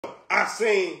I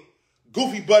seen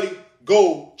Goofy Buddy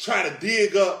go try to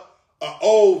dig up an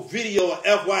old video of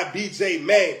FYBJ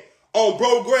man on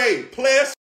bro grade.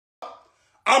 Players,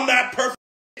 I'm not perfect.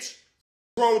 What's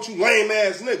wrong with you lame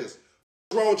ass niggas?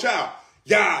 What's wrong with y'all?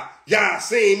 Y'all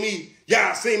seen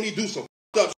me do some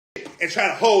up shit and try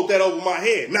to hold that over my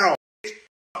head. Now,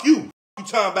 fuck you. You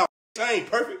talking about I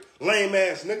ain't perfect, lame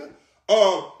ass nigga.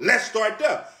 Let's start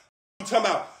there. You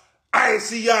talking about I ain't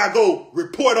see y'all go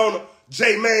report on the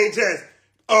J-Man just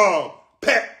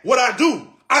Pat, what I do?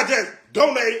 I just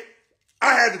donated.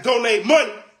 I had to donate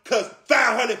money because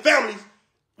 500 families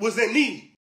was in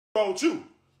need. What's wrong with you?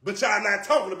 But y'all not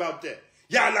talking about that.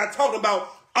 Y'all not talking about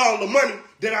all the money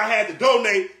that I had to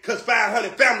donate because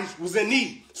 500 families was in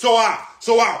need. So I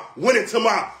went into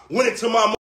my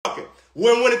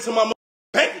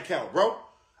bank account, bro.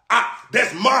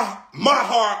 That's my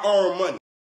hard-earned money.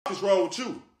 What's wrong with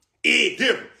you? It's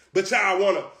different. But y'all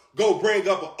wanna go bring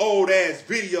up an old ass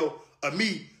video of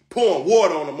me pouring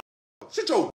water on them. Shut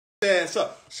your ass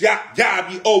up. Y'all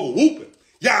be over whooping.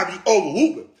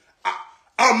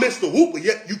 I'm Mr. Whooper,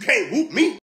 yet you can't whoop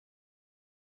me.